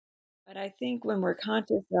But I think when we're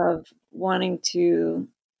conscious of wanting to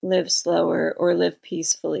live slower or live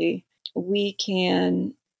peacefully, we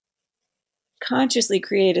can consciously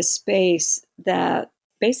create a space that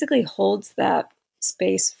basically holds that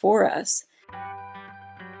space for us.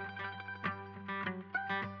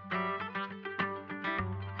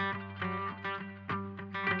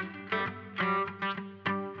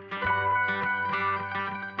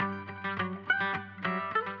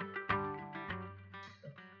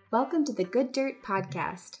 Welcome to the Good Dirt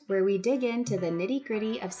Podcast, where we dig into the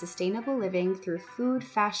nitty-gritty of sustainable living through food,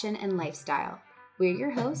 fashion, and lifestyle. We're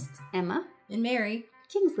your hosts, Emma and Mary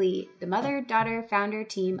Kingsley, the mother-daughter founder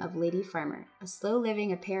team of Lady Farmer, a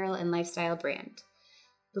slow-living apparel and lifestyle brand.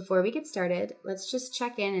 Before we get started, let's just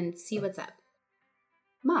check in and see what's up.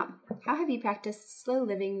 Mom, how have you practiced slow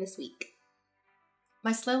living this week?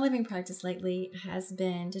 My slow living practice lately has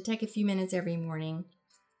been to take a few minutes every morning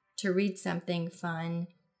to read something fun,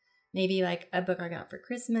 maybe like a book I got for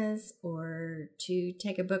Christmas, or to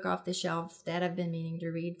take a book off the shelf that I've been meaning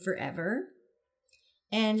to read forever,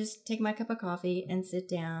 and just take my cup of coffee and sit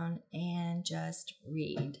down and just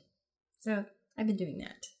read. So I've been doing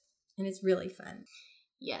that, and it's really fun.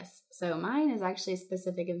 Yes, so mine is actually a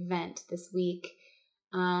specific event this week.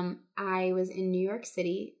 I was in New York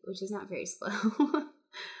City, which is not very slow,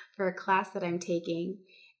 for a class that I'm taking,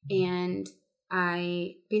 and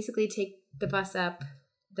I basically take the bus up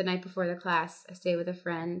the night before the class. I stay with a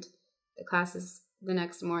friend. The class is the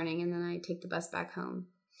next morning, and then I take the bus back home.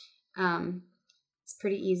 It's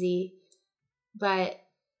pretty easy, but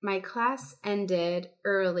my class ended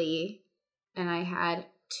early, and I had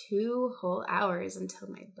 2 whole hours until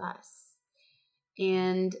my bus.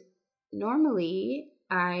 And normally,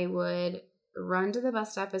 I would run to the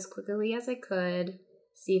bus stop as quickly as I could,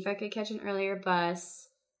 see if I could catch an earlier bus,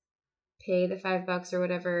 pay the $5 or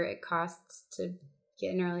whatever it costs to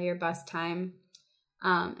get an earlier bus time,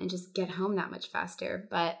 and just get home that much faster.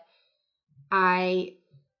 But I,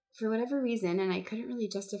 for whatever reason, and I couldn't really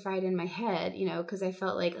justify it in my head, because I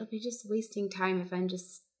felt like I'll be just wasting time if I'm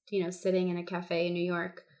just, sitting in a cafe in New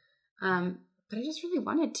York. But I just really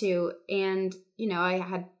wanted to. And, I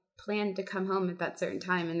had planned to come home at that certain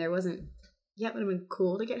time, and there wasn't yet. It would have been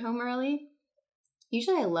cool to get home early.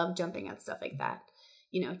 Usually I love jumping at stuff like that,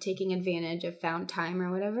 taking advantage of found time or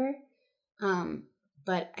whatever.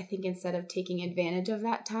 But I think instead of taking advantage of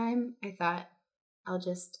that time, I thought I'll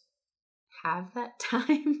just have that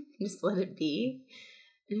time, just let it be.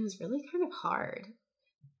 And it was really kind of hard,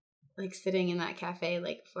 like sitting in that cafe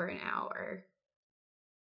for an hour.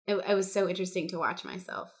 It was so interesting to watch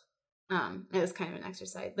myself. It was kind of an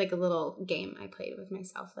exercise, like a little game I played with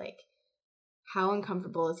myself, like how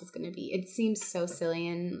uncomfortable is this going to be? It seems so silly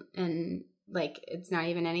and like it's not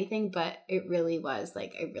even anything, but it really was.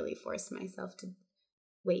 Like I really forced myself to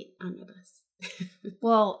wait on the bus.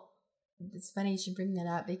 Well, it's funny you should bring that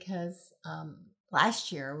up because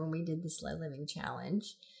last year when we did the Slow Living Challenge,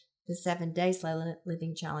 the 7-day Slow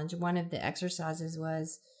Living Challenge, one of the exercises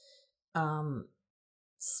was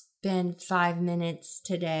spend 5 minutes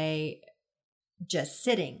today just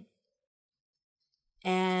sitting.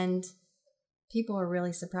 And people are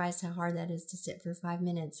really surprised how hard that is to sit for 5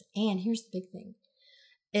 minutes. And here's the big thing.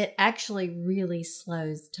 It actually really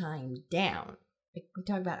slows time down. Like we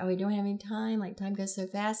talk about, we don't have any time. Like time goes so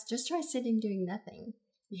fast. Just try sitting doing nothing.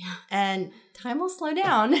 Yeah. And time will slow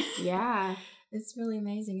down. Yeah. It's really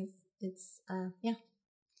amazing. Yeah.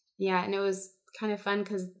 Yeah. And it was kind of fun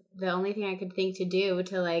because the only thing I could think to do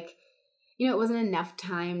to it wasn't enough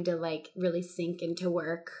time to really sink into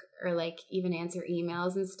work or even answer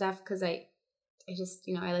emails and stuff. Cause I just,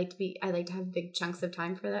 I like to have big chunks of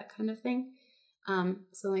time for that kind of thing. So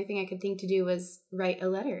the only thing I could think to do was write a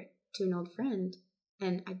letter to an old friend.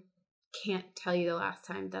 And I can't tell you the last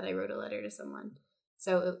time that I wrote a letter to someone.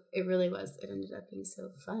 So it really was, it ended up being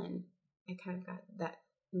so fun. I kind of got that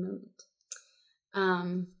moment.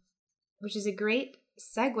 Which is a great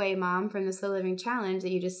segue, Mom, from the Slow Living Challenge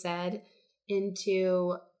that you just said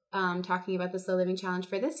into talking about the Slow Living Challenge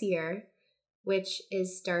for this year, which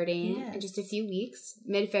is starting in just a few weeks.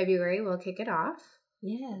 Mid-February, we'll kick it off.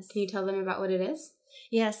 Yes. Can you tell them about what it is?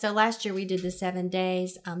 Yeah, so last year we did the 7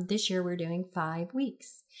 days. This year we're doing 5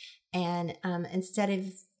 weeks. And instead of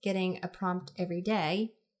getting a prompt every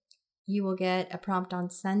day, you will get a prompt on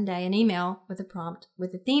Sunday, an email with a prompt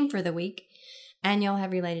with a theme for the week, and you'll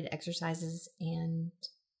have related exercises. And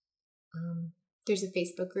there's a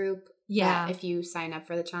Facebook group. Yeah. If you sign up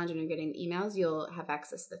for the challenge and you're getting emails, you'll have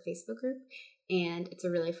access to the Facebook group. And it's a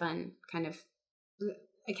really fun kind of,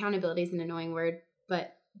 accountability is an annoying word,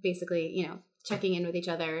 but basically, checking in with each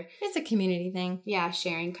other. It's a community thing. Yeah,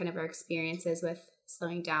 sharing kind of our experiences with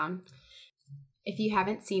slowing down. If you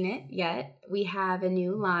haven't seen it yet, we have a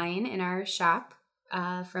new line in our shop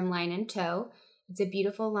from Line and Toe. It's a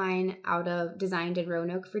beautiful line designed in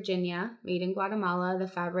Roanoke, Virginia, made in Guatemala. The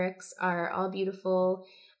fabrics are all beautiful.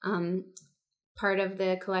 Part of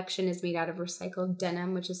the collection is made out of recycled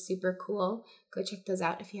denim, which is super cool. Go check those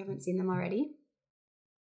out if you haven't seen them already.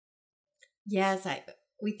 Yes,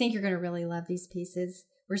 we think you're going to really love these pieces.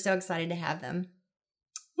 We're so excited to have them.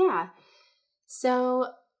 Yeah. So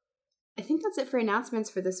I think that's it for announcements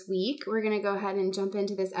for this week. We're going to go ahead and jump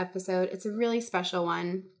into this episode. It's a really special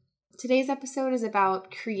one. Today's episode is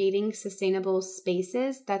about creating sustainable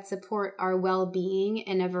spaces that support our well-being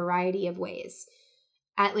in a variety of ways.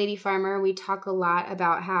 At Lady Farmer, we talk a lot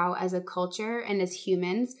about how, as a culture and as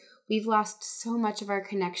humans, we've lost so much of our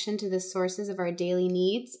connection to the sources of our daily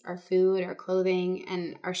needs, our food, our clothing,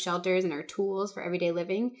 and our shelters and our tools for everyday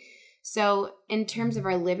living. So in terms of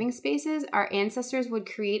our living spaces, our ancestors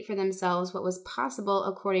would create for themselves what was possible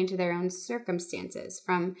according to their own circumstances,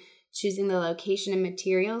 from choosing the location and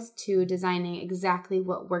materials to designing exactly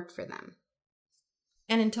what worked for them.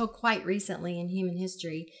 And until quite recently in human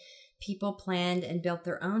history, people planned and built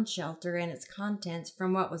their own shelter and its contents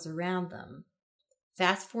from what was around them.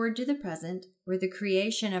 Fast forward to the present, where the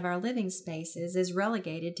creation of our living spaces is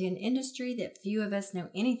relegated to an industry that few of us know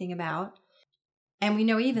anything about, and we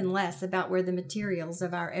know even less about where the materials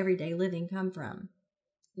of our everyday living come from.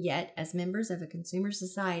 Yet, as members of a consumer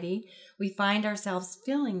society, we find ourselves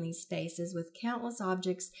filling these spaces with countless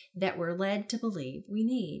objects that we're led to believe we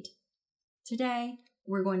need. Today,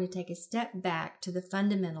 we're going to take a step back to the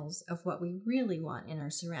fundamentals of what we really want in our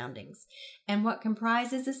surroundings and what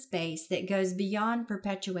comprises a space that goes beyond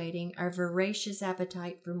perpetuating our voracious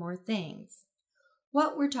appetite for more things.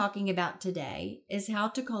 What we're talking about today is how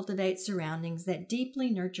to cultivate surroundings that deeply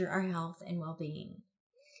nurture our health and well-being.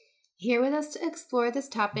 Here with us to explore this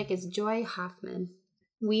topic is Joy Hoffman.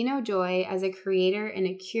 We know Joy as a creator and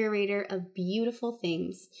a curator of beautiful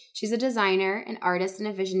things. She's a designer, an artist, and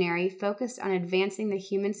a visionary focused on advancing the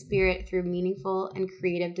human spirit through meaningful and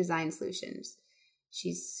creative design solutions.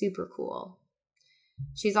 She's super cool.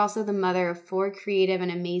 She's also the mother of 4 creative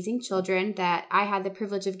and amazing children that I had the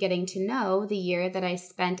privilege of getting to know the year that I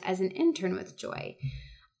spent as an intern with Joy.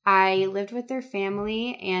 I lived with their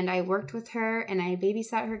family and I worked with her and I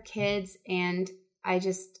babysat her kids, and I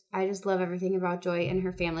just love everything about Joy and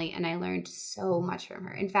her family, and I learned so much from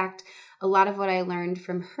her. In fact, a lot of what I learned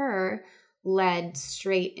from her led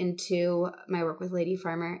straight into my work with Lady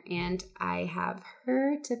Farmer, and I have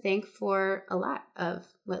her to thank for a lot of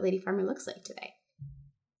what Lady Farmer looks like today.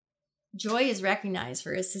 Joy is recognized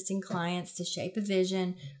for assisting clients to shape a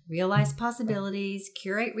vision, realize possibilities,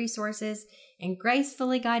 curate resources, and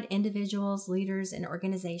gracefully guide individuals, leaders, and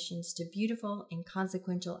organizations to beautiful and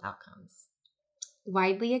consequential outcomes.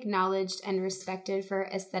 Widely acknowledged and respected for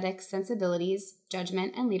aesthetic sensibilities,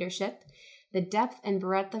 judgment, and leadership, the depth and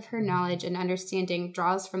breadth of her knowledge and understanding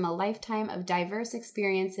draws from a lifetime of diverse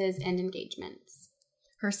experiences and engagements.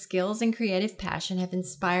 Her skills and creative passion have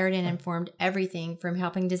inspired and informed everything from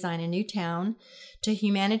helping design a new town to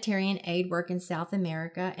humanitarian aid work in South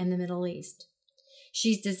America and the Middle East.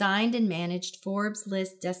 She's designed and managed Forbes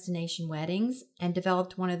List destination weddings and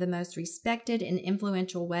developed one of the most respected and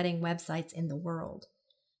influential wedding websites in the world.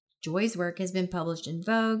 Joy's work has been published in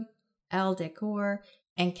Vogue, Elle Decor,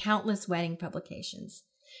 and countless wedding publications.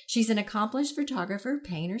 She's an accomplished photographer,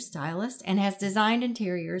 painter, stylist, and has designed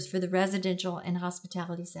interiors for the residential and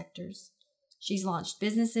hospitality sectors. She's launched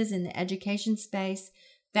businesses in the education space,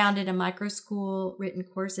 founded a micro school, written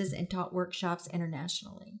courses, and taught workshops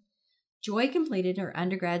internationally. Joy completed her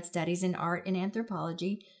undergrad studies in art and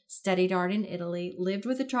anthropology, studied art in Italy, lived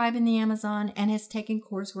with a tribe in the Amazon, and has taken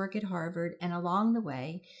coursework at Harvard, and along the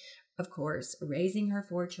way, of course, raising her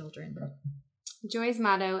 4 children. Joy's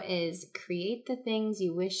motto is "Create the things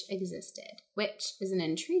you wish existed," which is an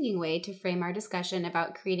intriguing way to frame our discussion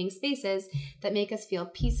about creating spaces that make us feel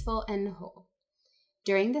peaceful and whole.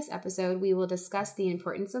 During this episode, we will discuss the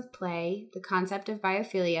importance of play, the concept of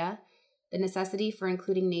biophilia, the necessity for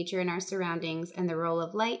including nature in our surroundings, and the role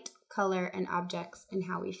of light, color, and objects in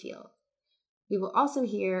how we feel. We will also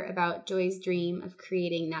hear about Joy's dream of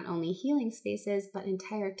creating not only healing spaces, but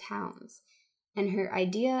entire towns, and her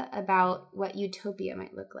idea about what utopia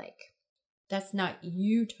might look like. That's not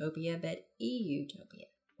utopia, but e-utopia.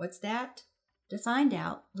 What's that? To find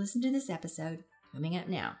out, listen to this episode coming up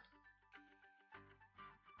now.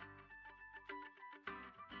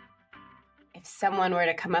 If someone were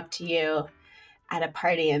to come up to you at a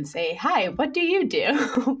party and say, "Hi, what do you do?"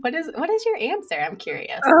 What is your answer? I'm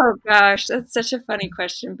curious. Oh gosh, that's such a funny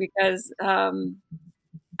question because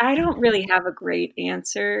I don't really have a great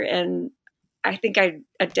answer, and I think I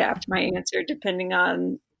adapt my answer depending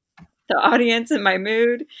on the audience and my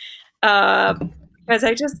mood. Because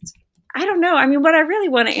I don't know. I mean, what I really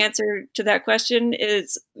want to answer to that question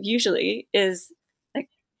is like,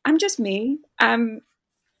 I'm just me.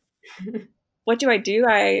 What do I do?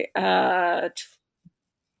 I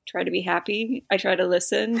try to be happy. I try to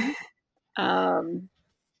listen. Um,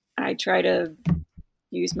 I try to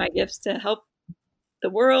use my gifts to help the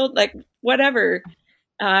world, like whatever.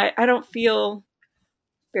 I don't feel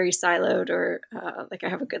very siloed or like I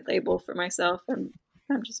have a good label for myself. I'm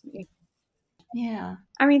just me. Yeah.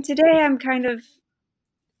 I mean, today I'm kind of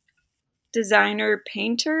designer,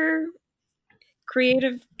 painter,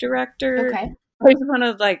 creative director. Okay. I just want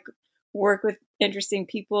to like work with interesting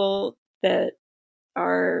people that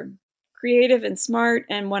are creative and smart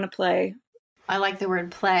and want to play. I like the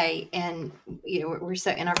word play, and we're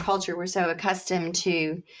so in our culture we're so accustomed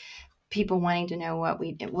to people wanting to know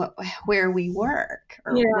where we work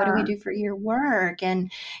or what do we Yeah. do for your work, and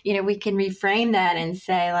we can reframe that and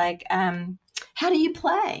say like, how do you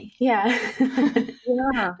play? Yeah.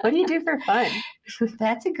 Yeah. What do you do for fun?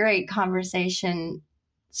 That's a great conversation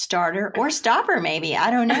starter or stopper, maybe. I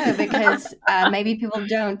don't know, because maybe people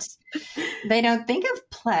don't think of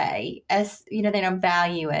play as, they don't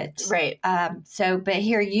value it. Right. But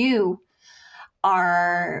here you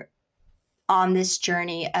are on this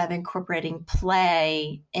journey of incorporating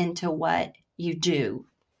play into what you do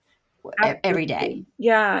every day. Absolutely.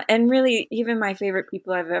 Yeah. And really, even my favorite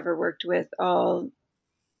people I've ever worked with all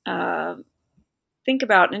uh, think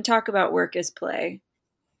about and talk about work as play.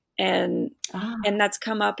 And that's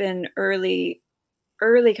come up in early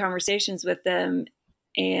conversations with them.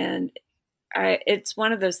 And it's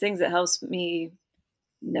one of those things that helps me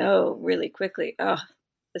know really quickly, oh,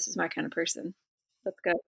 this is my kind of person. Let's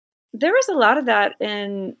go. There was a lot of that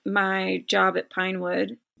in my job at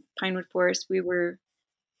Pinewood Forest. We were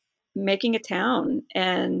making a town,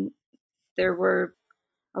 and there were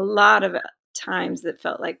a lot of times that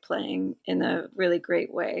felt like playing in a really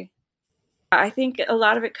great way. I think a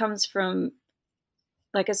lot of it comes from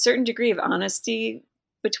like a certain degree of honesty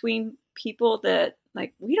between people that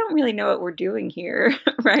like we don't really know what we're doing here,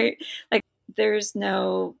 right? Like there's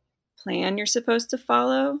no plan you're supposed to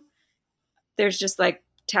follow. There's just like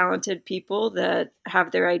talented people that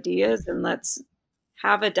have their ideas, and let's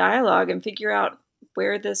have a dialogue and figure out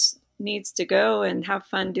where this needs to go and have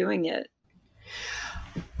fun doing it.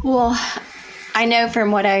 Well, I know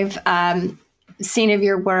from what I've seen of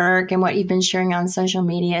your work and what you've been sharing on social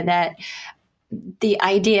media that the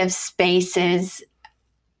idea of spaces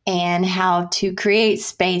and how to create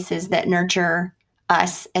spaces that nurture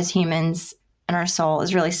us as humans and our soul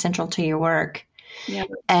is really central to your work. Yeah.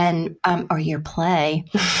 And or your play.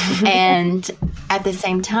 And at the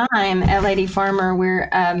same time at Lady Farmer,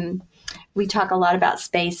 we talk a lot about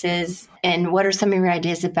spaces and what are some of your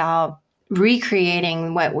ideas about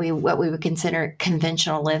recreating what we would consider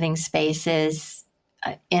conventional living spaces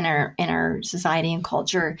in our society and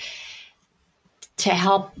culture to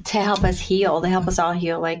help us heal, to help us all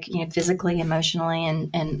heal, like physically, emotionally,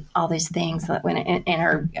 and all these things that when in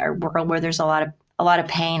our world where there's a lot of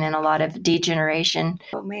pain and a lot of degeneration.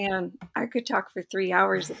 Oh man, I could talk for 3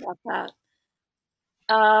 hours about that.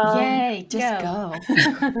 Yay, just go.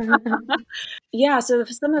 Yeah, so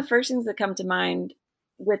some of the first things that come to mind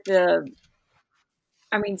with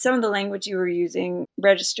some of the language you were using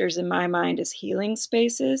registers in my mind as healing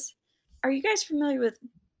spaces. Are you guys familiar with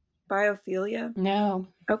biophilia? No.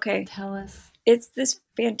 Okay. Tell us. It's this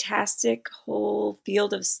fantastic whole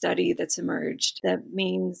field of study that's emerged that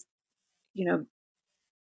means,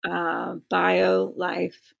 bio,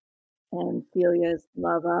 life, and philia is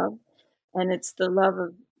love of. And it's the love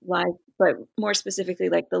of life, but more specifically,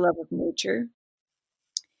 like the love of nature.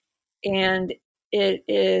 And it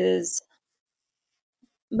is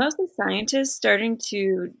mostly scientists starting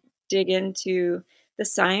to dig into the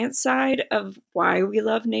science side of why we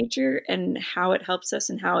love nature and how it helps us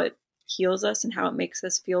and how it heals us and how it makes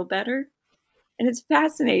us feel better. And it's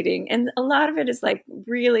fascinating. And a lot of it is like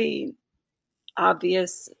really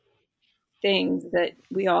obvious things that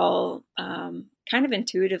we all kind of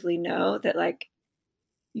intuitively know that like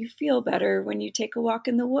you feel better when you take a walk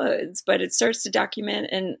in the woods, but it starts to document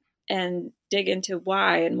and dig into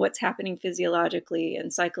why and what's happening physiologically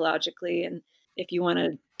and psychologically. And if you want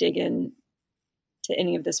to dig in to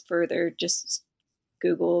any of this further, just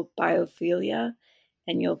Google biophilia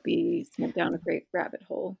and you'll be sent down a great rabbit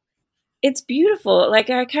hole. It's beautiful. Like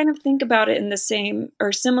I kind of think about it in the same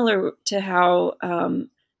or similar to how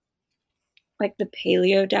like the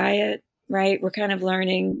paleo diet, right? We're kind of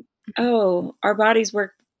learning, oh, our bodies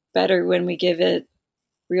work better when we give it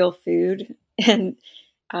real food and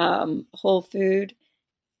whole food.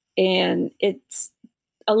 And it's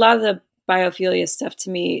a lot of the biophilia stuff to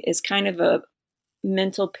me is kind of a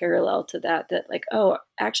mental parallel to that like, oh,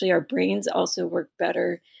 actually our brains also work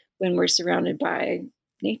better when we're surrounded by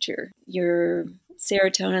nature. Your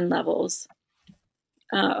serotonin levels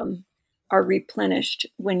are replenished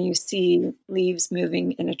when you see leaves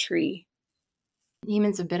moving in a tree.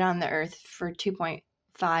 Humans have been on the earth for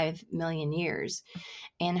 2.5 million years,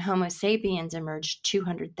 and Homo sapiens emerged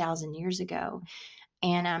 200,000 years ago.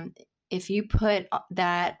 And if you put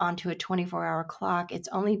that onto a 24-hour clock, it's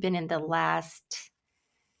only been in the last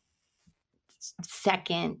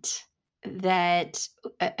second that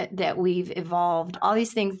we've evolved all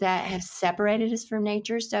these things that have separated us from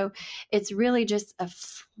nature. So it's really just a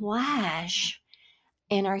flash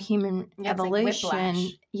in our human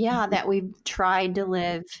evolution, like that we've tried to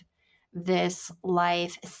live this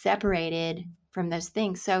life separated from those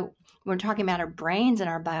things. So we're talking about our brains and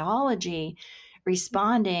our biology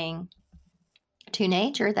responding to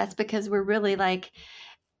nature. That's because we're really like,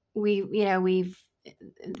 we've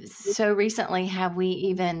so recently have we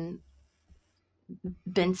even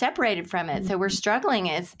been separated from it. So we're struggling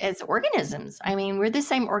as organisms. I mean, we're the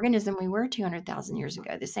same organism we were 200,000 years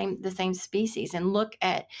ago, the same species. And look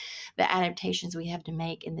at the adaptations we have to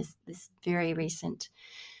make in this very recent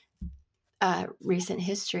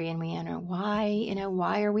history. And we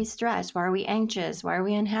why are we stressed? Why are we anxious? Why are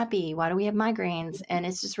we unhappy? Why do we have migraines? And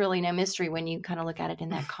it's just really no mystery when you kind of look at it in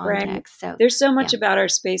that context. Right. So there's so much about our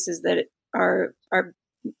spaces that are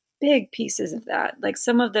big pieces of that. Like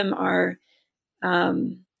some of them are,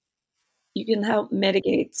 you can help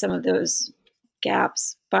mitigate some of those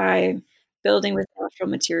gaps by building with natural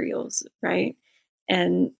materials, right?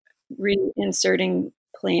 And reinserting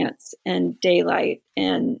plants and daylight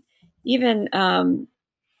and even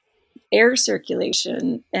air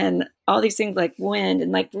circulation and all these things like wind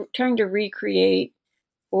and like trying to recreate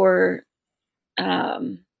or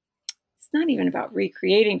it's not even about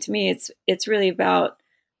recreating to me. It's really about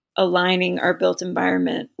aligning our built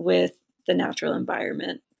environment with the natural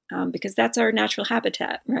environment because that's our natural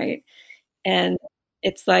habitat, right? And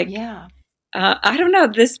it's like, I don't know,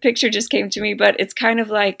 this picture just came to me, but it's kind of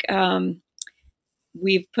like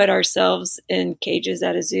we've put ourselves in cages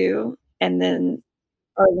at a zoo and then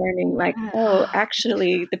are learning like, oh,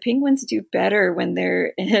 actually the penguins do better when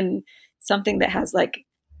they're in something that has like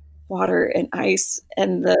water and ice,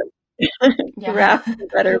 and the giraffes do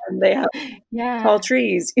better when they have tall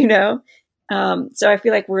trees, so I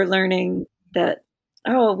feel like we're learning that,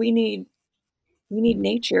 oh, we need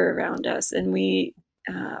nature around us, and we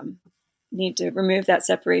need to remove that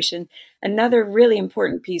separation. Another really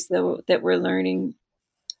important piece, though, that we're learning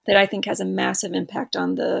that I think has a massive impact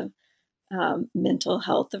on the mental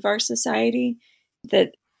health of our society,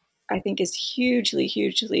 that I think is hugely,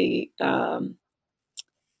 hugely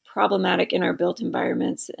problematic in our built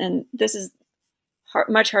environments. And this is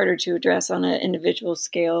much harder to address on an individual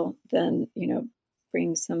scale than,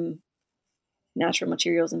 bring some natural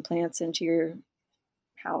materials and plants into your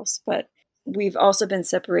house. But we've also been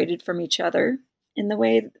separated from each other in the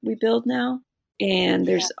way that we build now. And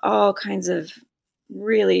there's all kinds of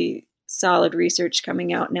really solid research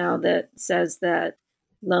coming out now that says that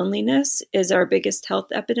loneliness is our biggest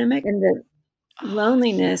health epidemic, and that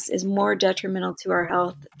loneliness is more detrimental to our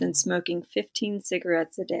health than smoking 15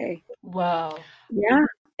 cigarettes a day. Whoa. Yeah.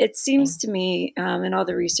 It seems to me, in all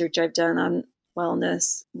the research I've done on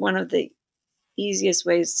wellness, one of the easiest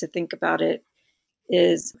ways to think about it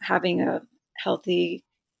is having a healthy,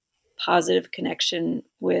 positive connection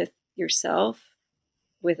with yourself,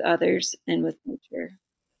 with others, and with nature.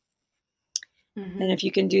 Mm-hmm. And if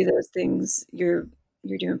you can do those things, you're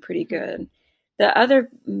doing pretty good. The other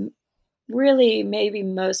really maybe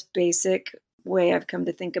most basic way I've come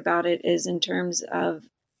to think about it is in terms of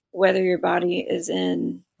whether your body is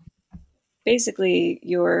in basically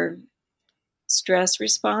your stress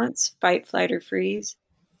response, fight, flight, or freeze,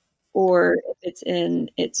 or if it's in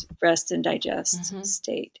its rest and digest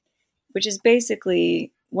state, which is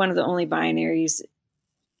basically one of the only binaries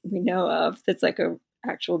we know of that's like a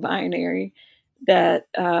actual binary, that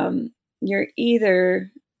you're either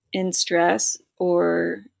in stress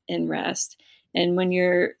or in rest. And when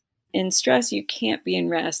you're in stress, you can't be in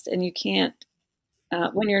rest, and you can't.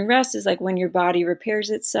 When you're in rest is like when your body repairs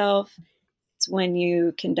itself. It's when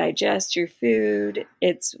you can digest your food.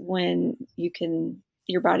 It's when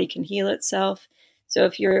your body can heal itself. So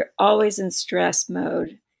if you're always in stress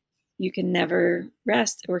mode, you can never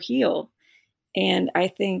rest or heal. And I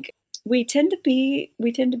think we tend to be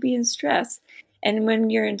in stress. And when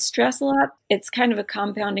you're in stress a lot, it's kind of a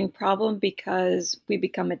compounding problem because we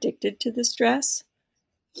become addicted to the stress.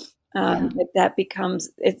 That becomes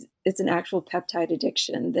it's an actual peptide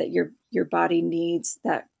addiction that your body needs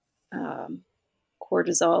that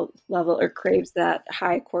cortisol level or craves that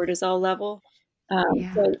high cortisol level.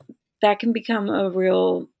 Yeah. So that can become a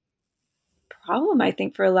real problem, I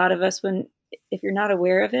think, for a lot of us when if you're not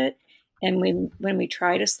aware of it, and when we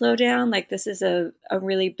try to slow down, like this is a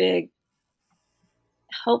really big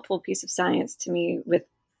helpful piece of science to me with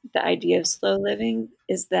the idea of slow living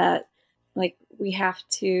is that like we have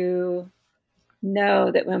to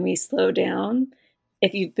know that when we slow down,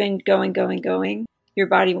 if you've been going, your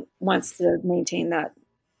body wants to maintain that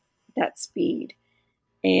speed.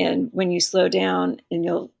 And when you slow down, and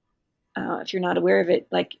you'll, if you're not aware of it,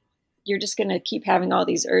 like you're just going to keep having all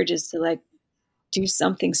these urges to like do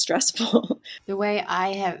something stressful. The way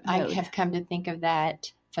I Mode. have come to think of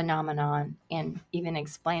that phenomenon and even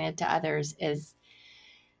explain it to others is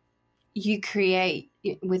you create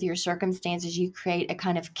with your circumstances, you create a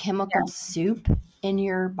kind of chemical soup in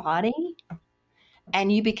your body,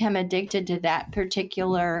 and you become addicted to that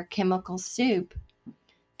particular chemical soup,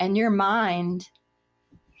 and your mind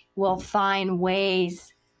will find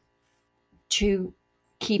ways to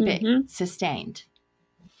keep it sustained.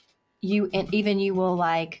 And even you will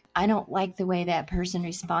like, I don't like the way that person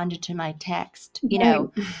responded to my text,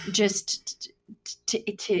 just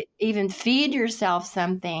to even feed yourself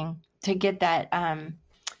something to get that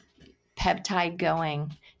peptide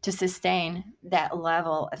going to sustain that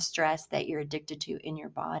level of stress that you're addicted to in your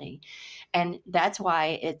body. And that's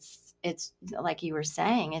why it's like you were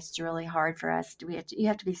saying, it's really hard for us. You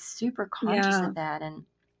have to be super conscious of that. And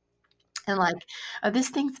like, oh, this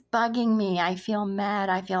thing's bugging me. I feel mad.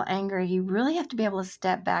 I feel angry. You really have to be able to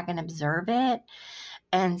step back and observe it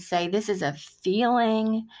and say, this is a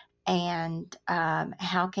feeling. And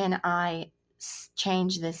how can I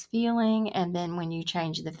change this feeling? And then when you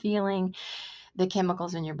change the feeling, the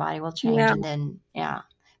chemicals in your body will change. Yeah. And then,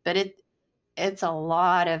 but it's a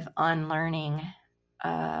lot of unlearning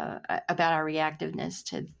about our reactiveness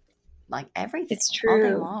to like everything. It's all day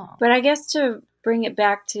true. long. But I guess to bring it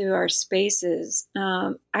back to our spaces,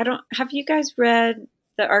 have you guys read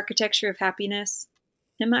The Architecture of Happiness?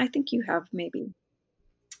 Emma, I think you have maybe.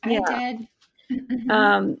 I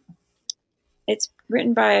did. It's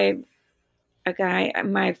written by a guy,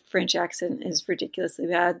 my French accent is ridiculously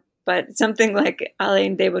bad, but something like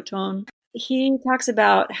Alain de Botton. He talks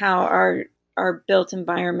about how our built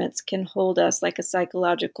environments can hold us like a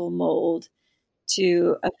psychological mold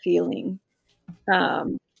to a feeling,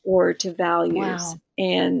 or to values. Wow.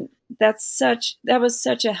 And that was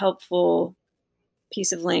such a helpful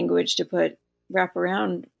piece of language to wrap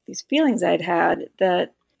around these feelings I'd had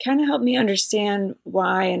that kind of helped me understand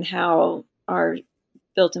why and how our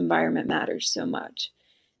built environment matters so much.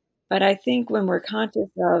 But I think when we're conscious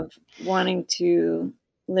of wanting to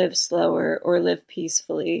live slower or live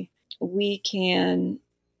peacefully, we can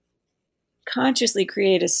consciously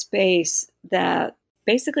create a space that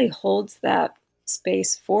basically holds that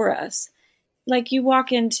space for us. Like you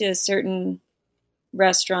walk into certain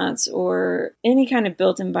restaurants or any kind of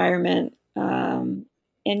built environment, and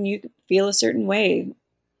you feel a certain way,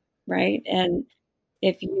 right? And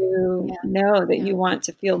if you know that you want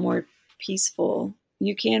to feel more peaceful,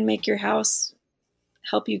 you can make your house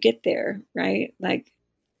help you get there, right? Like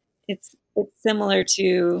it's similar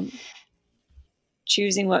to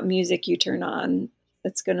choosing what music you turn on.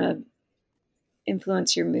 It's going to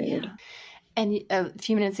influence your mood. Yeah. And a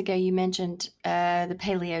few minutes ago, you mentioned the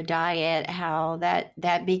paleo diet, how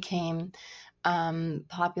that became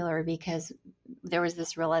popular because there was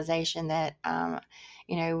this realization that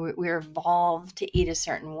we're evolved to eat a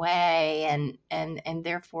certain way, and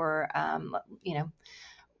therefore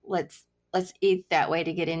let's eat that way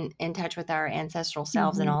to get in touch with our ancestral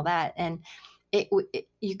selves and all that. And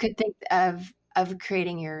you could think of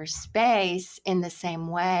creating your space in the same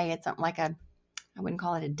way. It's not like I wouldn't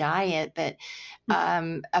call it a diet, but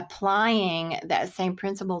applying that same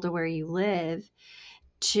principle to where you live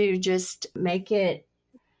to just make it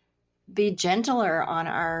be gentler on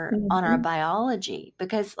our biology.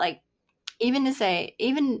 Because like even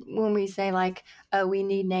when we say like, oh, we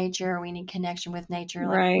need nature, we need connection with nature,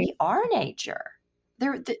 like Right. we are nature.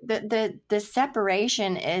 The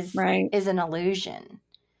separation is an illusion.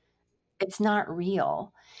 It's not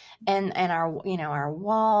real. And our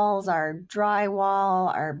walls, our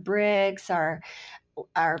drywall, our bricks, our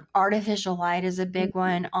artificial light is a big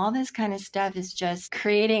one. All this kind of stuff is just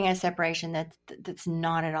creating a separation that's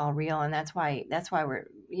not at all real. And that's why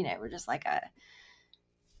we're just like a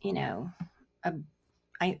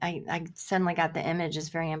I suddenly got the image is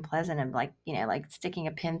very unpleasant of like, like sticking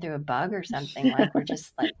a pin through a bug or something. Like we're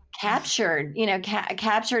just like captured,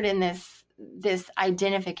 captured in this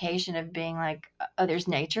identification of being like, oh, there's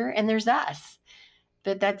nature and there's us.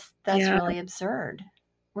 But that's Yeah. really absurd.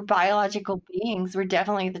 We're biological beings. We're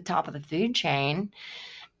definitely at the top of the food chain,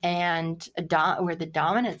 and we're the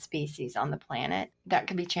dominant species on the planet. That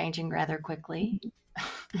could be changing rather quickly.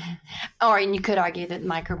 And you could argue that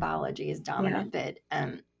microbiology is dominant, but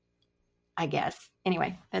I guess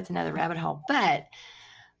anyway, that's another rabbit hole. But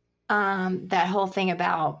that whole thing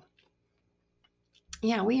about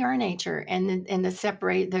we are nature, and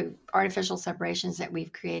the artificial separations that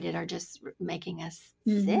we've created are just making us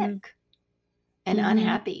sick and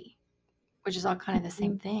unhappy, which is all kind of the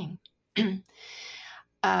same thing.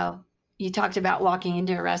 You talked about walking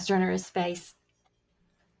into a restaurant or a space.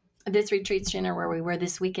 This retreat center where we were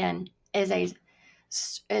this weekend is a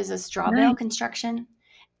straw bale construction,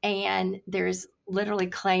 and there's literally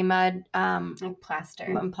clay mud, like plaster.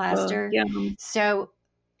 Oh, yeah. So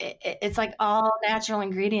it's like all natural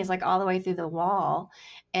ingredients, like all the way through the wall,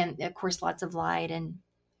 and of course lots of light. And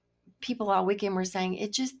people all weekend were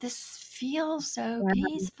saying this feels so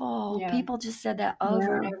peaceful. Yeah. People just said that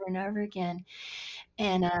over and over and over again,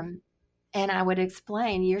 and I would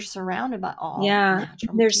explain, you're surrounded by all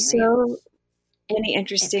natural there's materials. So many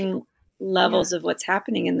interesting levels of what's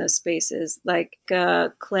happening in those spaces. Like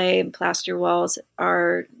clay and plaster walls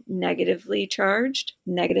are negatively charged,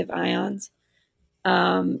 negative ions,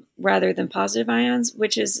 rather than positive ions,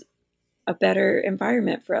 which is a better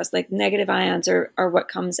environment for us. Like negative ions are what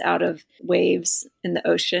comes out of waves in the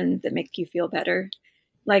ocean that make you feel better.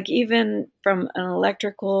 Like even from an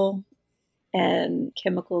electrical and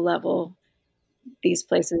chemical level, these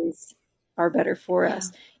places are better for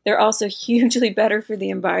us. They're also hugely better for the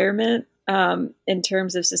environment in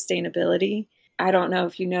terms of sustainability. I don't know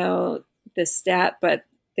if you know this stat, but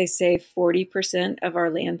they say 40% of our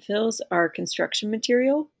landfills are construction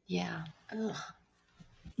material. Yeah. Ugh.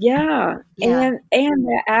 Yeah. And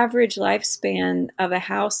the average lifespan of a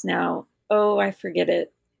house now, I forget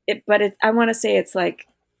it. I want to say it's like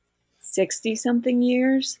 60 something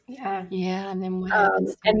years. Yeah. Yeah. And then what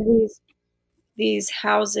happens? And these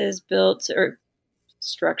houses built, or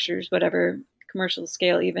structures, whatever, commercial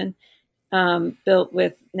scale even, built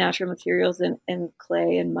with natural materials and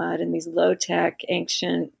clay and mud and these low-tech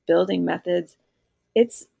ancient building methods,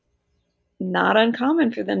 it's not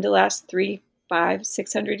uncommon for them to last 300, 500,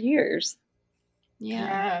 600 years.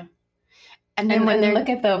 Yeah. And then when they look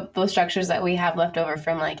at the structures that we have left over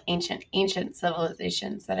from like ancient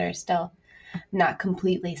civilizations that are still not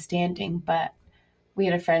completely standing, but we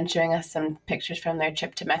had a friend showing us some pictures from their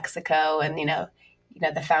trip to Mexico, and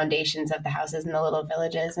the foundations of the houses in the little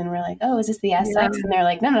villages, and we're like, oh, is this the Aztecs? And they're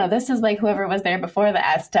like, no, this is like whoever was there before the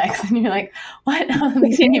Aztecs. And you're like, what?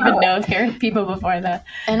 We didn't even know there were people before that.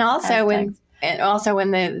 And also when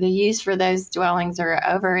the use for those dwellings are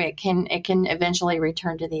over, it can eventually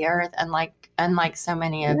return to the earth, unlike so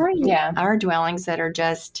many of our dwellings that are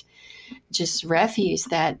just refuse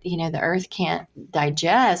that the earth can't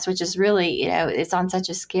digest, which is really it's on such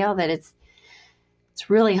a scale that it's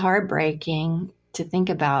really heartbreaking to think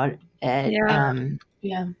about it.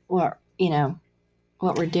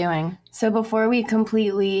 What we're doing. So before we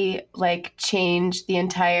completely change the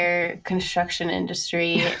entire construction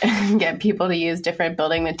industry and get people to use different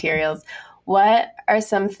building materials, what are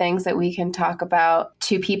some things that we can talk about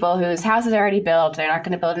to people whose house is already built? They're not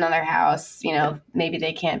going to build another house. Maybe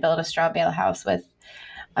they can't build a straw bale house with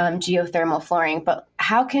geothermal flooring, but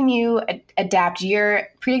how can you adapt your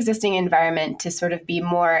pre-existing environment to sort of be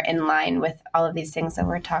more in line with all of these things that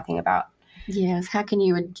we're talking about? Yes. How can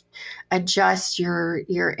you adjust your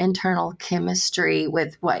internal chemistry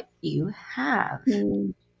with what you have?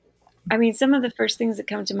 I mean, some of the first things that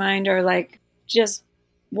come to mind are like just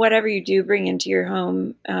whatever you do bring into your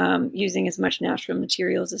home, using as much natural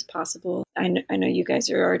materials as possible. I know you guys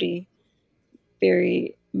are already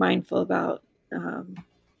very mindful about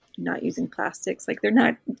not using plastics. Like they're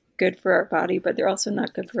not good for our body, but they're also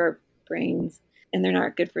not good for our brains, and they're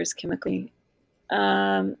not good for us chemically.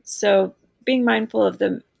 So being mindful of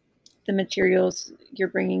the materials you're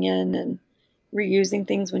bringing in and reusing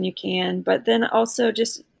things when you can, but then also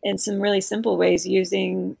just in some really simple ways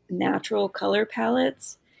using natural color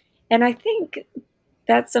palettes. And I think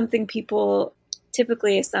that's something people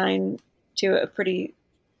typically assign to a pretty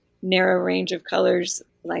narrow range of colors,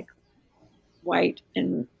 like white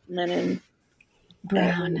and linen,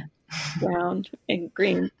 brown and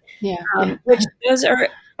green. Yeah. Which those are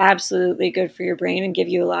absolutely good for your brain and give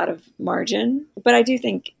you a lot of margin. But I do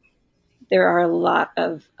think there are a lot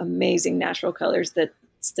of amazing natural colors that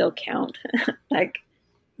still count, like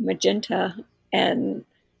magenta. And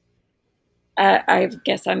I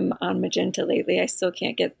guess I'm on magenta lately. I still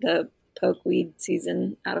can't get the pokeweed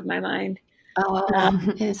season out of my mind. Oh,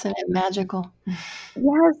 isn't it magical?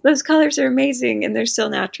 Yes, those colors are amazing and they're still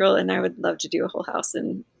natural. And I would love to do a whole house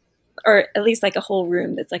or at least like a whole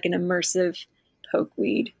room that's like an immersive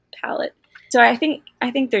pokeweed palette. So I think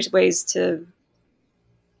there's ways to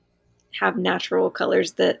have natural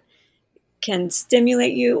colors that can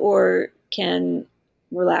stimulate you or can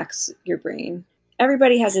relax your brain.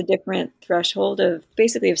 Everybody has a different threshold of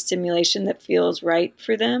basically of stimulation that feels right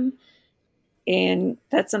for them. And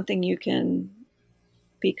that's something you can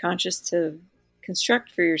be conscious to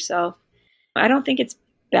construct for yourself. I don't think it's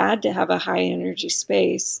bad to have a high energy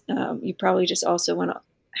space. You probably just also want to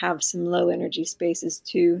have some low energy spaces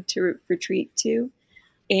too to retreat to.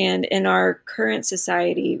 And in our current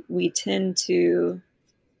society, we tend to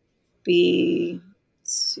be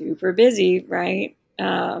super busy, right?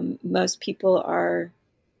 Most people are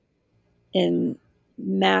in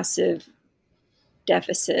massive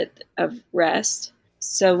deficit of rest.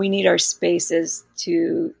 So we need our spaces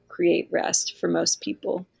to create rest for most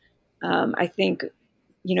people. I think,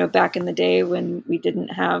 back in the day when we didn't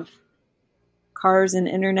have cars and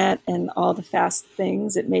internet and all the fast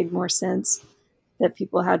things, it made more sense that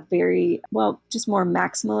people had just more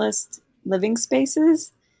maximalist living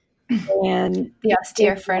spaces. And the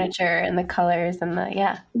austere furniture and the colors and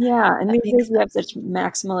and these days we have such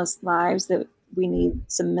maximalist lives that we need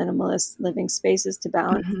some minimalist living spaces to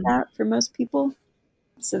balance that for most people.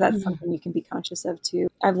 So that's something you can be conscious of too.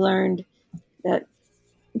 I've learned that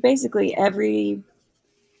basically every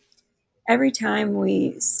time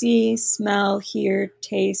we see, smell, hear,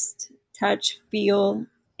 taste, touch, feel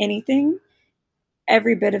anything,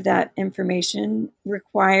 every bit of that information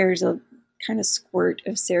requires a kind of squirt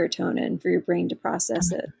of serotonin for your brain to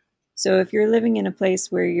process it. So if you're living in a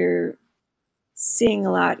place where you're seeing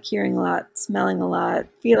a lot, hearing a lot, smelling a lot,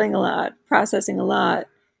 feeling a lot, processing a lot,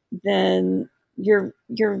 then you're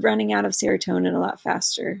running out of serotonin a lot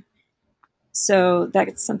faster. So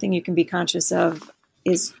that's something you can be conscious of,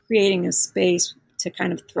 is creating a space to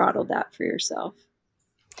kind of throttle that for yourself.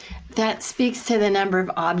 That speaks to the number of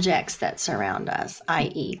objects that surround us,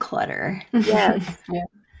 i.e. clutter. Yes. Yeah.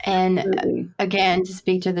 And Absolutely. again, to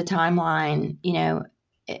speak to the timeline,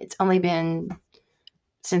 it's only been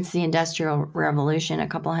since the Industrial Revolution a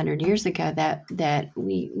couple hundred years ago that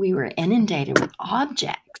we were inundated with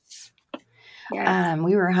objects. Yes.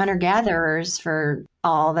 We were hunter-gatherers for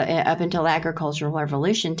up until the agricultural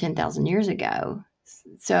revolution 10,000 years ago.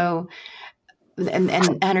 So, and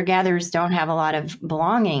hunter-gatherers don't have a lot of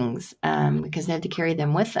belongings because they had to carry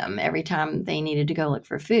them with them every time they needed to go look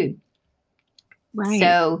for food. Right.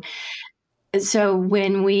 So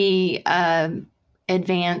when we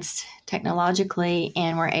advanced technologically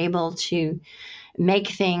and were able to make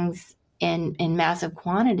things in massive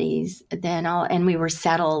quantities, and we were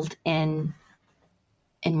settled in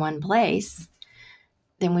one place,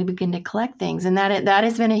 then we begin to collect things. And that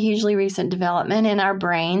has been a hugely recent development. And our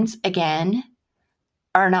brains, again,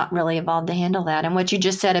 are not really evolved to handle that. And what you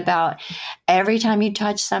just said about every time you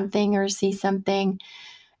touch something or see something,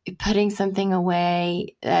 putting something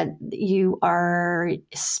away, that you are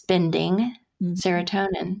spending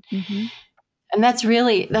serotonin. And that's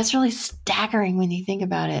really staggering when you think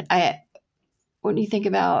about it. When you think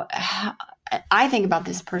about I think about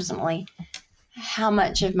this personally, how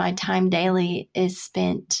much of my time daily is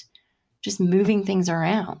spent just moving things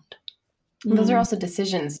around. Those are also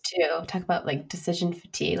decisions too. Talk about like decision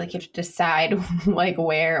fatigue. Like you have to decide like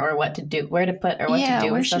where or what to do, where to put or what to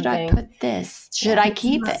do where with should something. I put this? Should I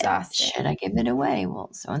keep it? Exhausting. Should I give it away? Well,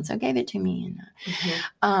 so-and-so gave it to me.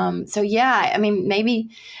 So yeah, I mean, maybe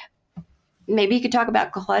you could talk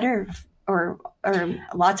about clutter or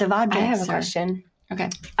lots of objects. I have a question. Okay.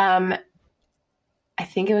 I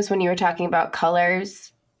think it was when you were talking about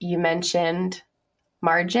colors, you mentioned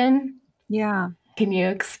margin. Yeah. Can you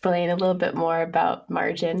explain a little bit more about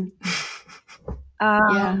margin?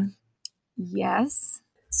 Yes.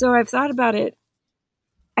 So I've thought about it.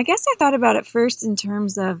 I guess I thought about it first in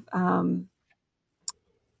terms of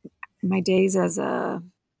my days as a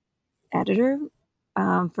editor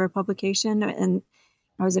for a publication, and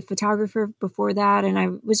I was a photographer before that, and I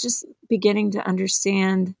was just beginning to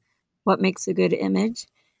understand what makes a good image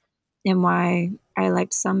and why I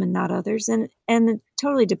liked some and not others, and it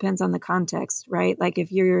totally depends on the context, right? Like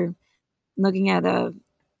if you're looking at a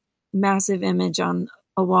massive image on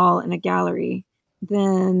a wall in a gallery,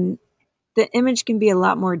 then the image can be a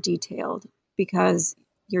lot more detailed because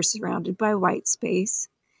you're surrounded by white space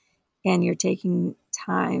and you're taking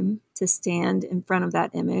time to stand in front of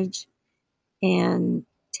that image and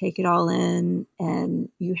take it all in, and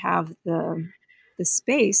you have the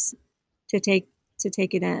space to take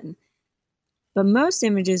it in. But most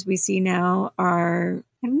images we see now are,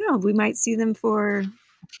 I don't know, we might see them for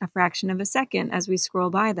a fraction of a second as we scroll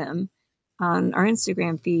by them on our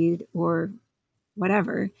Instagram feed or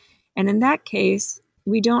whatever. And in that case,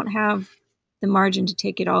 we don't have the margin to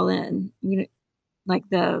take it all in. Like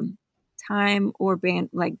the time or brain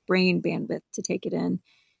bandwidth to take it in.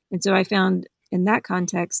 And so I found in that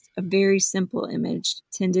context, a very simple image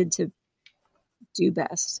tended to do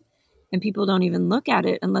best. And people don't even look at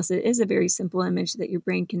it unless it is a very simple image that your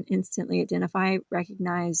brain can instantly identify,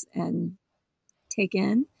 recognize, and take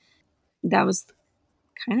in. That was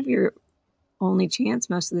kind of your only chance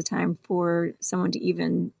most of the time for someone to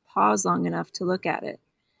even pause long enough to look at it.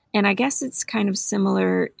 And I guess it's kind of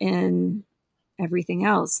similar in everything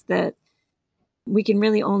else, that we can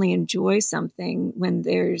really only enjoy something when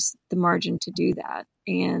there's the margin to do that.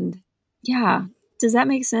 And yeah, does that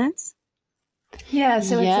make sense? Yeah,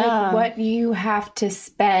 so it's like what you have to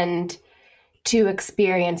spend to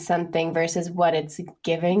experience something versus what it's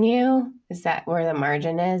giving you. Is that where the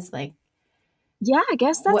margin is? Like, yeah, I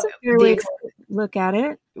guess that's a fair way to look at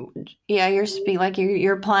it. Yeah,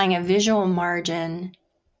 you're applying a visual margin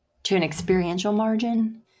to an experiential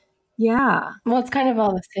margin. Yeah. Well, it's kind of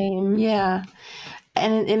all the same. Yeah.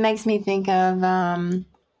 And it makes me think of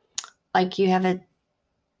like you have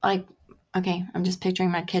okay, I'm just picturing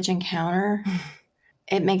my kitchen counter.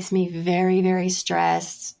 It makes me very, very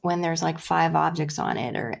stressed when there's like 5 objects on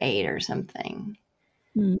it or 8 or something.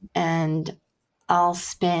 And I'll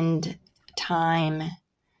spend time,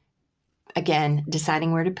 again,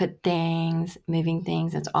 deciding where to put things, moving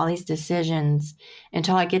things. It's all these decisions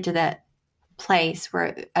until I get to that place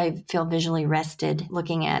where I feel visually rested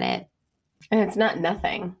looking at it. And it's not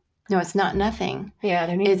nothing. No, it's not nothing. Yeah,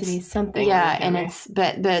 there needs to be something. Yeah, and it's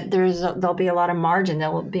but there'll be a lot of margin.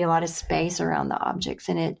 There will be a lot of space around the objects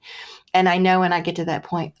in it. And I know when I get to that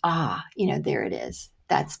point, there it is.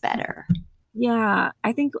 That's better. Yeah,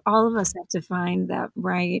 I think all of us have to find that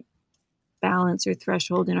right balance or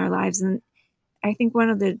threshold in our lives. And I think one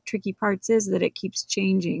of the tricky parts is that it keeps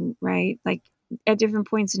changing, right? Like at different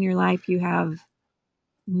points in your life, you have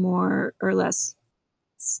more or less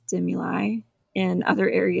stimuli in other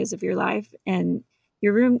areas of your life, and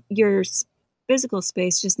your physical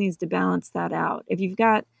space just needs to balance that out. If you've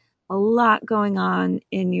got a lot going on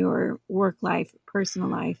in your work life, personal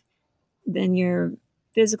life, then your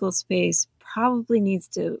physical space probably needs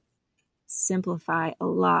to simplify a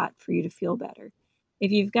lot for you to feel better.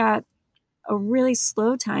 If you've got a really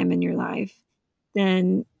slow time in your life,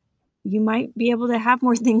 then you might be able to have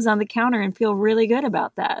more things on the counter and feel really good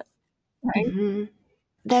about that. Right? Mm-hmm.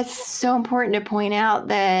 That's so important to point out,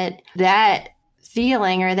 that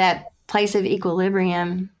feeling or that place of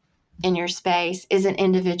equilibrium in your space is an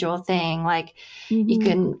individual thing. Like you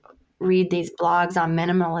can read these blogs on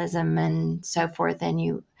minimalism and so forth, and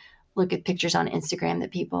you look at pictures on Instagram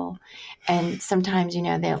that people, and sometimes,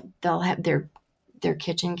 they'll have their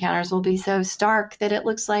kitchen counters will be so stark that it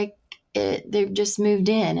looks like they've just moved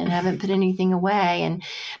in and haven't put anything away. And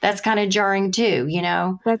that's kind of jarring too,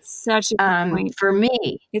 That's such a good point. For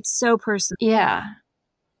me. It's so personal. Yeah.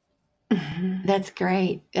 That's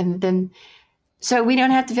great. And then, so we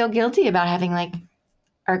don't have to feel guilty about having like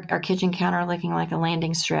our kitchen counter looking like a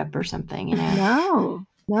landing strip or something, No,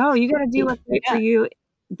 you got to do what's right for you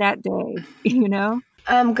that day,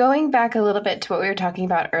 Going back a little bit to what we were talking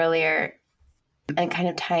about earlier and kind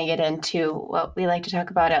of tying it into what we like to talk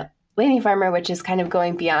about at Lady Farmer, which is kind of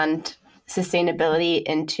going beyond sustainability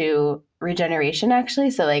into regeneration,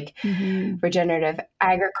 actually. So like regenerative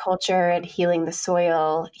agriculture and healing the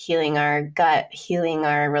soil, healing our gut, healing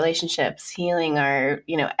our relationships, healing our,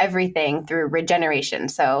 everything through regeneration.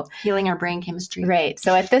 So healing our brain chemistry. Right.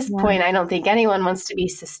 So at this point, I don't think anyone wants to be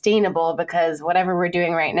sustainable, because whatever we're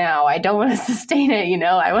doing right now, I don't want to sustain it.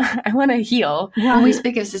 I want to heal. When we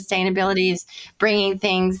speak of sustainability as bringing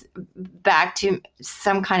things back to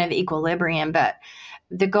some kind of equilibrium, but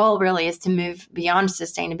the goal really is to move beyond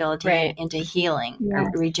sustainability into healing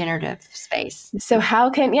or regenerative space. So how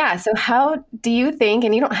do you think,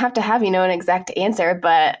 and you don't have to have, an exact answer,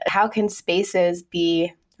 but how can spaces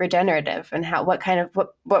be regenerative, and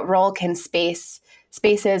what role can spaces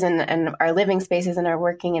and our living spaces and our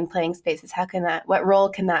working and playing spaces, what role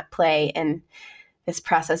can that play in this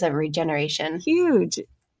process of regeneration? Huge.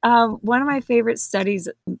 One of my favorite studies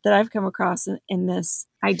that I've come across in this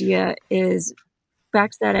idea is back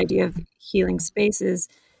to that idea of healing spaces.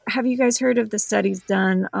 Have you guys heard of the studies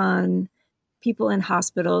done on people in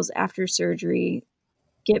hospitals after surgery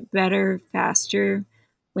get better faster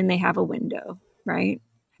when they have a window, right?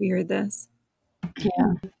 Have you heard this?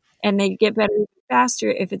 Yeah. And they get better faster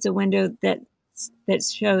if it's a window that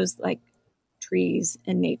shows like trees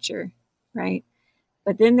and nature, right?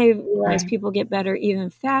 But then they realize Right. people get better even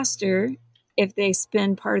faster if they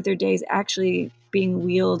spend part of their days actually being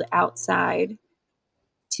wheeled outside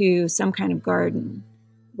to some kind of garden,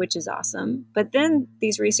 which is awesome. But then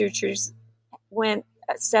these researchers went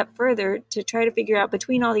a step further to try to figure out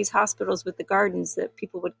between all these hospitals with the gardens that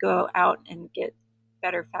people would go out and get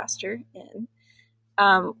better faster in,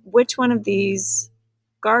 which one of these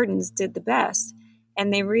gardens did the best.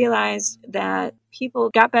 And they realized that people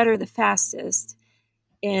got better the fastest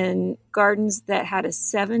in gardens that had a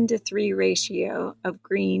 7-3 ratio of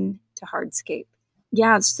green to hardscape.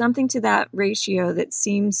 Yeah, it's something to that ratio that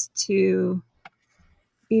seems to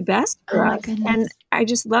be best Oh for my us. goodness. And I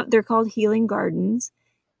just love, they're called healing gardens.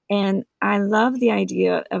 And I love the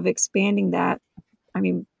idea of expanding that. I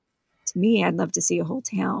mean, to me, I'd love to see a whole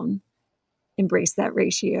town embrace that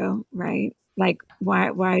ratio, right? Like,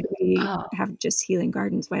 why do we Oh, have just healing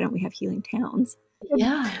gardens? Why don't we have healing towns?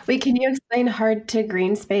 yeah. Wait, can you explain hard to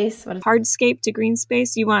green space? What is Hardscape to green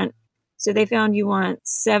space, so they found you want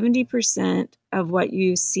 70% of what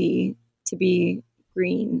you see to be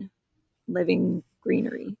green, living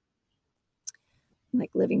greenery,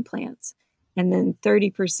 like living plants. And then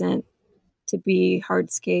 30% to be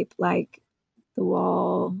hardscape, like the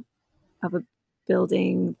wall of a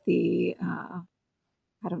building,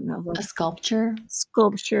 I don't know, like A sculpture.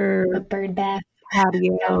 sculpture, a bird bath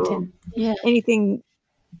patio, fountain? Yeah. anything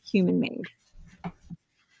human made,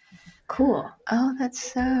 Cool. Oh,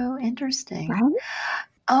 that's so interesting. right?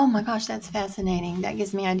 Oh my gosh, that's fascinating. That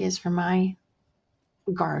gives me ideas for my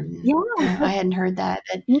garden. Yeah, I hadn't heard that.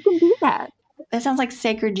 you can do that. That sounds like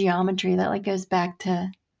sacred geometry. That like goes back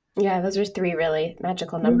to Yeah, those are 3 really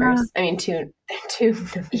magical numbers. I mean, two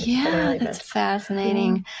numbers that are yeah, really that's magical.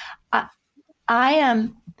 fascinating. I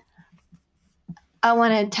I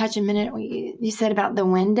want to touch a minute what you said about the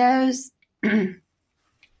windows, and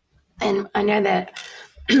I know that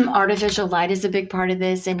artificial light is a big part of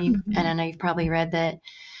this, and I know you've probably read that.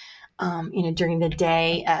 During the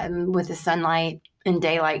day with the sunlight and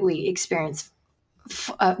daylight, we experience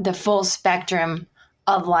the full spectrum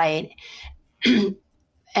of light.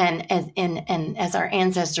 And as our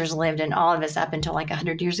ancestors lived, and all of us up until like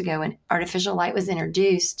 100 years ago, when artificial light was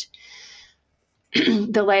introduced,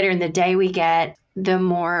 the later in the day we get, the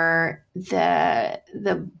more the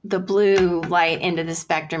blue light into the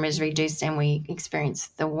spectrum is reduced, and we experience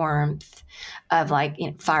the warmth of like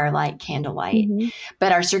firelight, candlelight. Mm-hmm.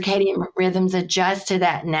 But our circadian rhythms adjust to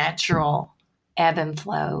that natural ebb and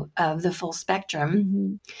flow of the full spectrum.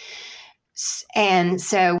 Mm-hmm. And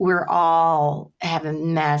so we're all have a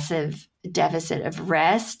massive deficit of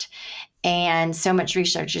rest. And so much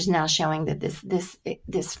research is now showing that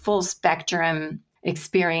this full spectrum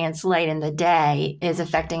experience late in the day is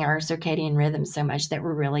affecting our circadian rhythm so much that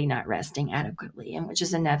we're really not resting adequately, and which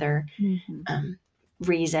is another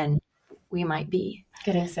reason we might be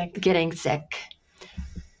Getting sick.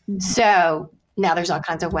 Mm-hmm. So now there's all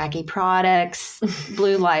kinds of wacky products,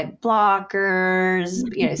 blue light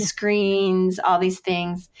blockers, screens, all these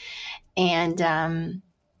things. And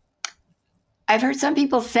I've heard some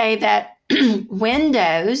people say that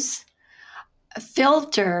windows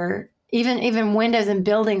filter, even windows in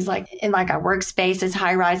buildings like in like our workspaces,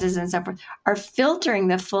 high rises and so forth, are filtering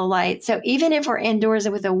the full light. So even if we're indoors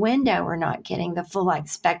with a window, we're not getting the full light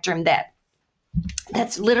spectrum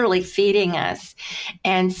that's literally feeding us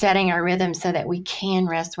and setting our rhythm so that we can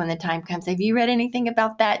rest when the time comes. Have you read anything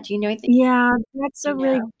about that? Do you know anything? Yeah, that's a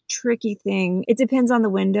really tricky thing. It depends on the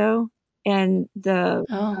window and the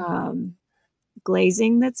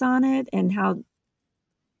glazing that's on it and how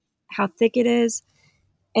thick it is.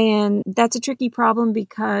 And that's a tricky problem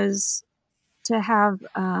because to have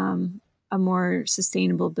a more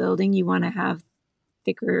sustainable building, you want to have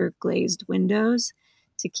thicker glazed windows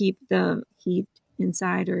to keep the heat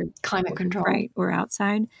inside or climate control, right, or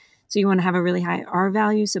outside. So you want to have a really high R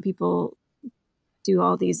value. So people do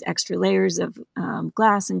all these extra layers of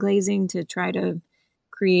glass and glazing to try to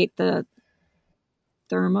create the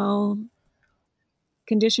thermal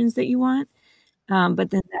conditions that you want.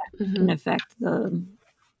 But then that can affect the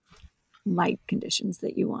light conditions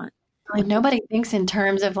that you want. Well, nobody thinks in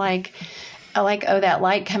terms of like, that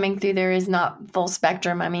light coming through there is not full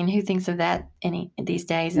spectrum. I mean, who thinks of that these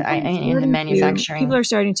days? In the manufacturing, people are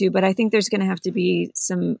starting to, but I think there's going to have to be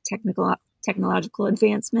some technological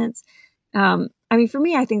advancements. I mean, for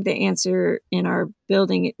me, I think the answer in our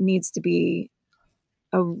building, it needs to be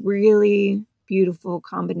a really beautiful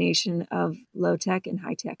combination of low tech and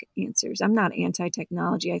high tech answers. I'm not anti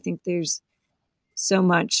technology. I think there's so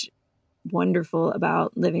much wonderful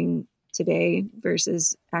about living today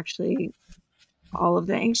versus actually all of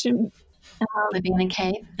the ancient. Living in a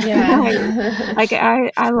cave. Yeah. Like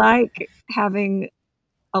I like having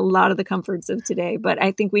a lot of the comforts of today, but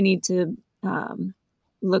I think we need to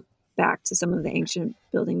look back to some of the ancient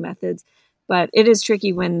building methods. But it is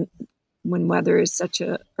tricky when weather is such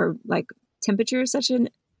a, or like temperature is such a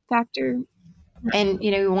factor. And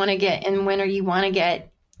you want to get in winter, you want to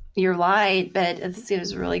get your light, but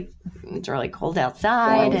it's really cold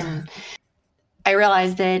outside. Right. And I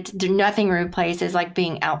realized that nothing replaces like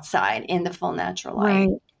being outside in the full natural light. Right.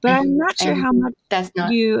 But I'm not sure And how much that's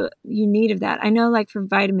not you need of that. I know like for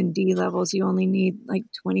vitamin D levels, you only need like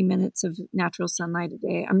 20 minutes of natural sunlight a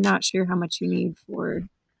day. I'm not sure how much you need for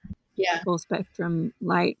yeah. full spectrum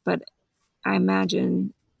light, but I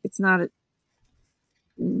imagine it's not an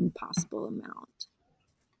impossible amount.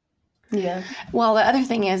 Yeah. Well, the other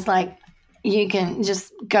thing is like you can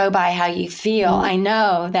just go by how you feel. I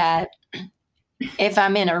know that if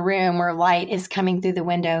I'm in a room where light is coming through the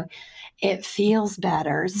window, it feels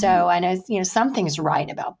better. So I know, something's right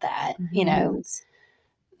about that. Yes.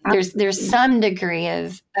 There's some degree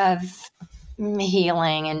of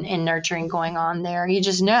healing and nurturing going on there. You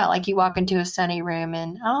just know, like you walk into a sunny room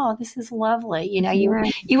and, oh, this is lovely.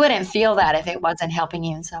 You wouldn't feel that if it wasn't helping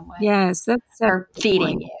you in some way. Yes, that's Or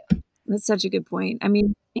feeding you. That's such a good point. I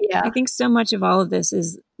mean, Yeah. I think so much of all of this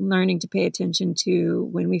is learning to pay attention to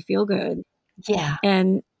when we feel good. Yeah.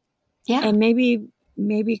 And Yeah. and maybe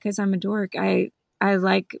because I'm a dork, I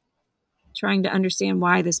like trying to understand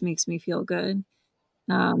why this makes me feel good,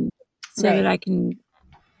 so that I can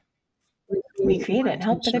recreate it and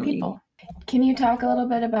help other people. Can you talk a little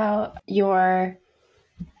bit about your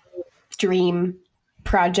dream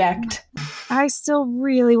project? I still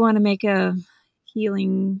really want to make a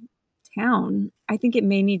healing town. I think it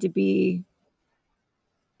may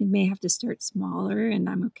have to start smaller, and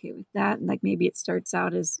I'm okay with that. Like maybe it starts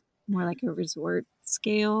out as more like a resort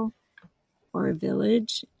scale or a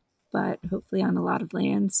village, but hopefully on a lot of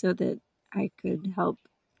land so that I could help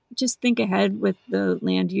just think ahead with the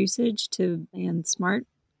land usage to plan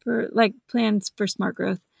plans for smart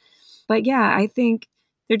growth. But yeah, I think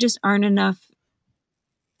there just aren't enough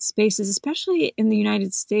spaces, especially in the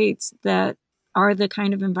United States, that are the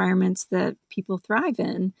kind of environments that people thrive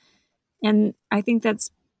in. And I think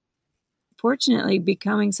that's fortunately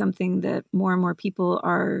becoming something that more and more people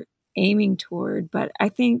are aiming toward. But I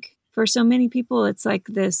think for so many people, it's like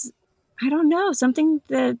this, I don't know, something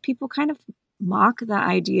that people kind of mock the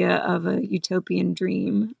idea of a utopian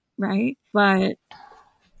dream, right? But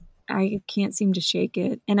I can't seem to shake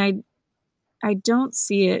it. And I don't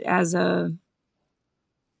see it as a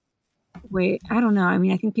way, I don't know. I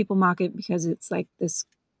mean, I think people mock it because it's like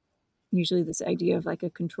usually this idea of like a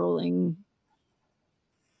controlling,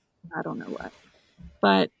 I don't know what.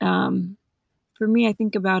 But for me, I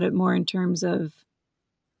think about it more in terms of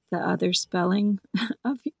the other spelling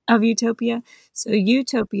of utopia. So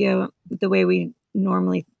utopia, the way we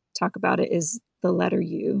normally talk about it is the letter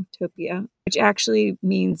U, topia, which actually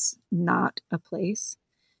means not a place.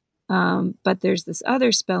 But there's this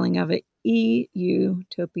other spelling of it,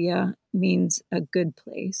 utopia, means a good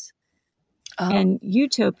place. Oh. And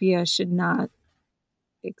utopia should not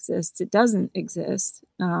exist. It doesn't exist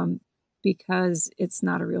because it's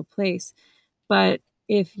not a real place. But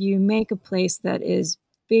if you make a place that is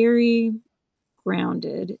very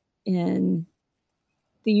grounded in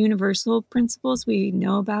the universal principles we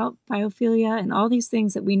know about biophilia and all these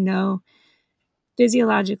things that we know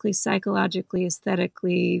physiologically, psychologically,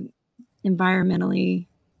 aesthetically, environmentally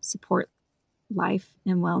support life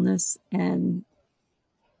and wellness and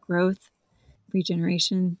growth,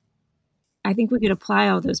 regeneration. I think we could apply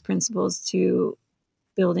all those principles to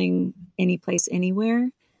building any place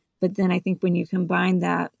anywhere. But then I think when you combine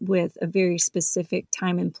that with a very specific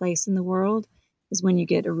time and place in the world is when you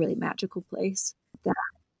get a really magical place that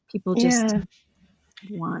people just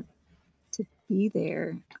want to be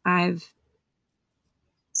there. I've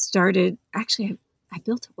started, actually, I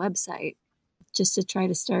built a website just to try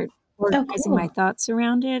to start organizing my thoughts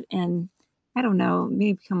around it. And I don't know, it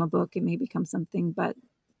may become a book, it may become something, but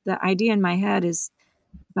the idea in my head is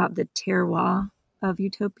about the terroir of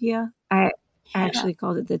utopia. I actually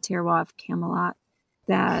called it the terroir of Camelot,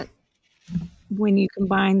 that when you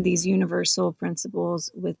combine these universal principles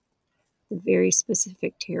with the very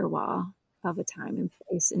specific terroir of a time and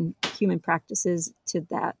place and human practices to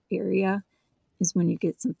that area is when you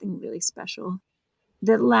get something really special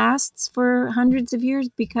that lasts for hundreds of years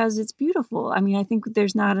because it's beautiful. I mean, I think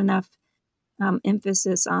there's not enough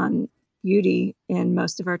emphasis on beauty in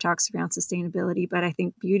most of our talks around sustainability, but I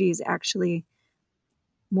think beauty is actually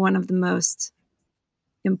one of the most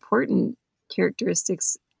important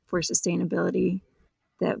characteristics for sustainability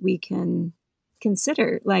that we can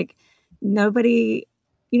consider. Like, nobody,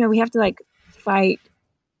 we have to like fight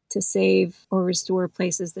to save or restore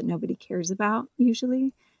places that nobody cares about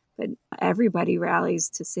usually, but everybody rallies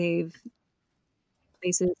to save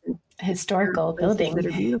places and Historical places building that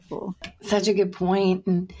are beautiful. Such a good point.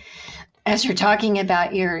 And as you're talking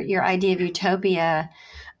about your idea of utopia,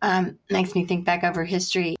 makes me think back over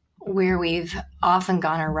history where we've often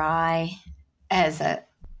gone awry as a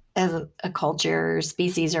culture or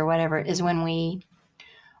species or whatever is when we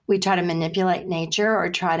try to manipulate nature or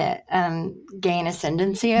try to gain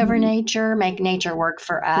ascendancy over nature, make nature work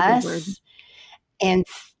for us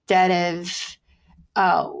instead of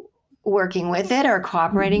working with it or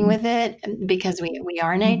cooperating with it because we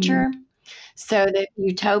are nature. So the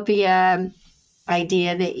utopia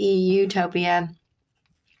idea, the utopia,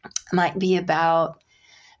 might be about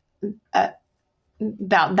that,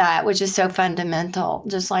 which is so fundamental.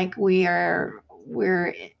 Just like we're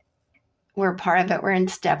part of it, we're in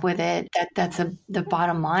step with it. That's the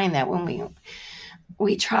bottom line. That when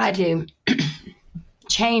we try to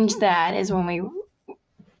change that is when we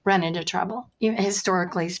run into trouble, even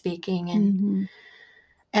historically speaking.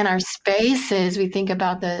 And our spaces, we think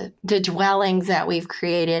about the dwellings that we've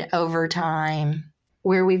created over time,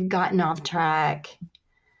 where we've gotten off track.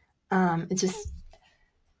 It's just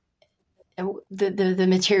the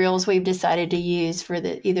materials we've decided to use for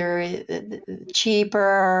either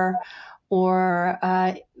cheaper or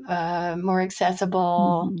more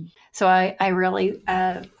accessible. So I really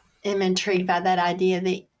am intrigued by that idea,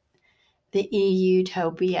 the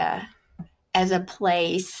utopia as a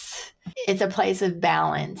place. It's a place of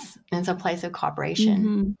balance. It's a place of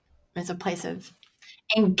cooperation. It's a place of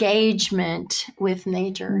engagement with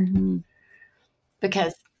nature.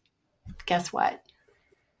 Because guess what?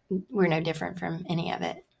 We're no different from any of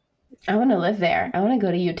it. I want to live there. I want to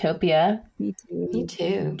go to Utopia. Me too. Me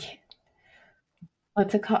too.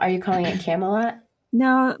 What's it called? Are you calling it Camelot?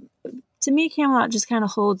 No, to me, Camelot just kind of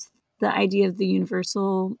holds the idea of the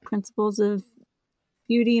universal principles of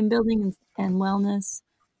beauty and building and wellness.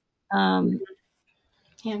 And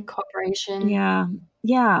cooperation. Yeah.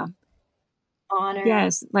 Honor.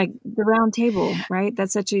 Yes, like the round table, right?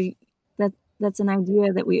 That's that's an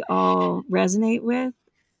idea that we all resonate with.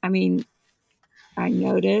 I mean, I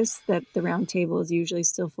notice that the round table is usually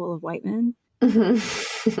still full of white men.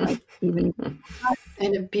 Like even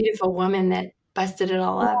and a beautiful woman that busted it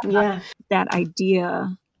all up. Yeah. That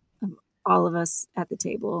idea of all of us at the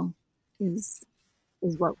table is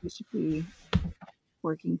what we should be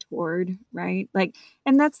working toward, right? Like,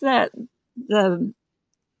 and that's the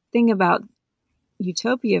thing about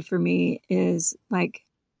utopia for me is like,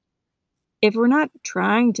 if we're not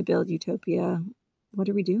trying to build utopia, what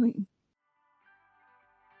are we doing?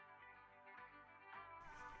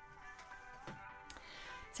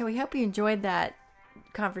 So we hope you enjoyed that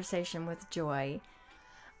conversation with Joy.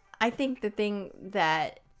 I think the thing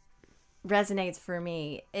that resonates for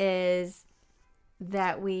me is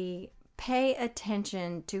that we pay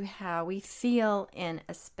attention to how we feel in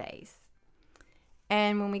a space.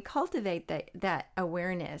 And when we cultivate that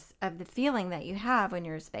awareness of the feeling that you have when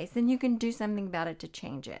you're in a space, then you can do something about it to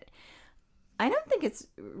change it. I don't think it's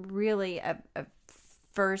really a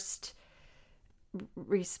first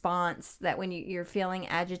response that when you're feeling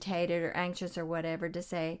agitated or anxious or whatever, to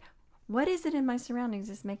say, what is it in my surroundings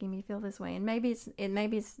that's making me feel this way? And maybe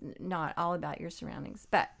it's not all about your surroundings,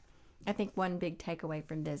 but I think one big takeaway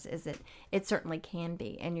from this is that it certainly can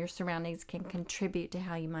be, and your surroundings can contribute to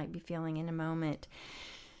how you might be feeling in a moment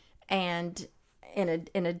and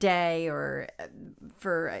in a day, or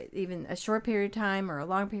for even a short period of time or a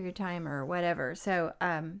long period of time or whatever. So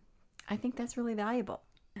I think that's really valuable.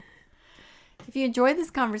 If you enjoyed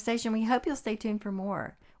this conversation, we hope you'll stay tuned for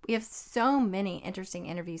more. We have so many interesting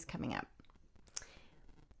interviews coming up.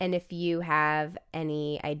 And if you have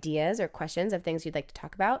any ideas or questions of things you'd like to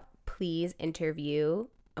talk about, please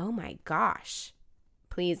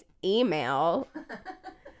please email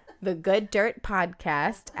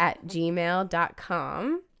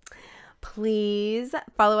thegooddirtpodcast@gmail.com. Please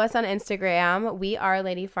follow us on Instagram. We are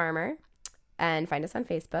Lady Farmer, and find us on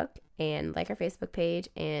Facebook and like our Facebook page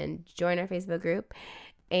and join our Facebook group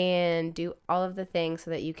and do all of the things so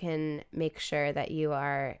that you can make sure that you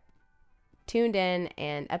are tuned in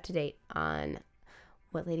and up to date on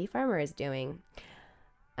what Lady Farmer is doing.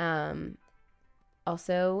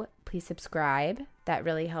 Also, please subscribe. That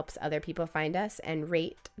really helps other people find us, and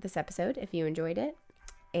rate this episode if you enjoyed it.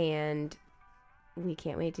 And we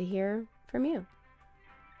can't wait to hear from you.